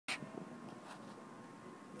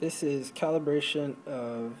This is calibration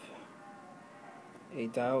of a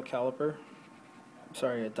dial caliper,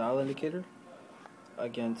 a dial indicator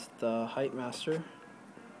against the height master,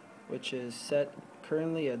 which is set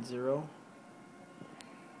currently at 0,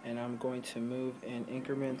 and I'm going to move in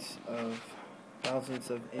increments of thousandths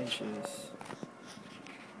of inches.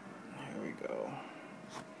 Here we go.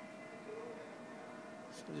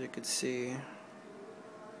 So as you can see,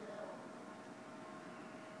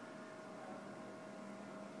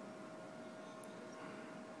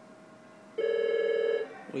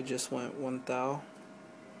 we just went 1 thou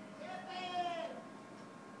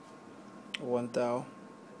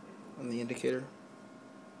on the indicator.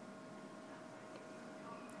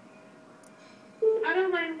 Auto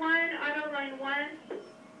line 1, auto line 1.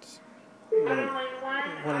 Auto line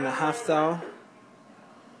 1. 1.5 thou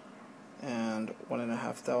and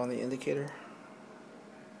 1.5 thou on the indicator.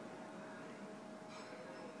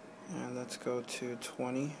 And let's go to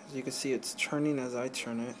 20. As you can see, it's turning as I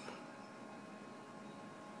turn it.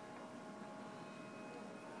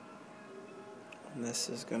 And this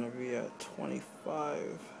is going to be at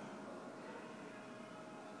 25,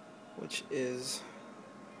 which is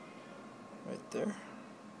right there.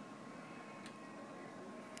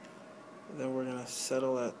 And then we're going to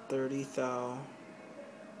settle at 30 thou.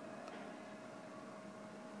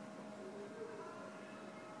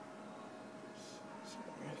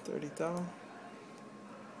 Sorry, 30 thou,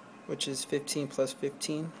 which is 15 plus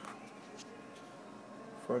 15,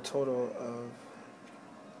 for a total of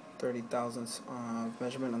 30 thousandths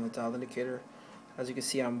measurement on the dial indicator. As you can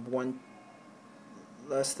see, I'm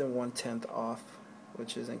less than 1/10 off,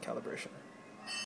 which is in calibration.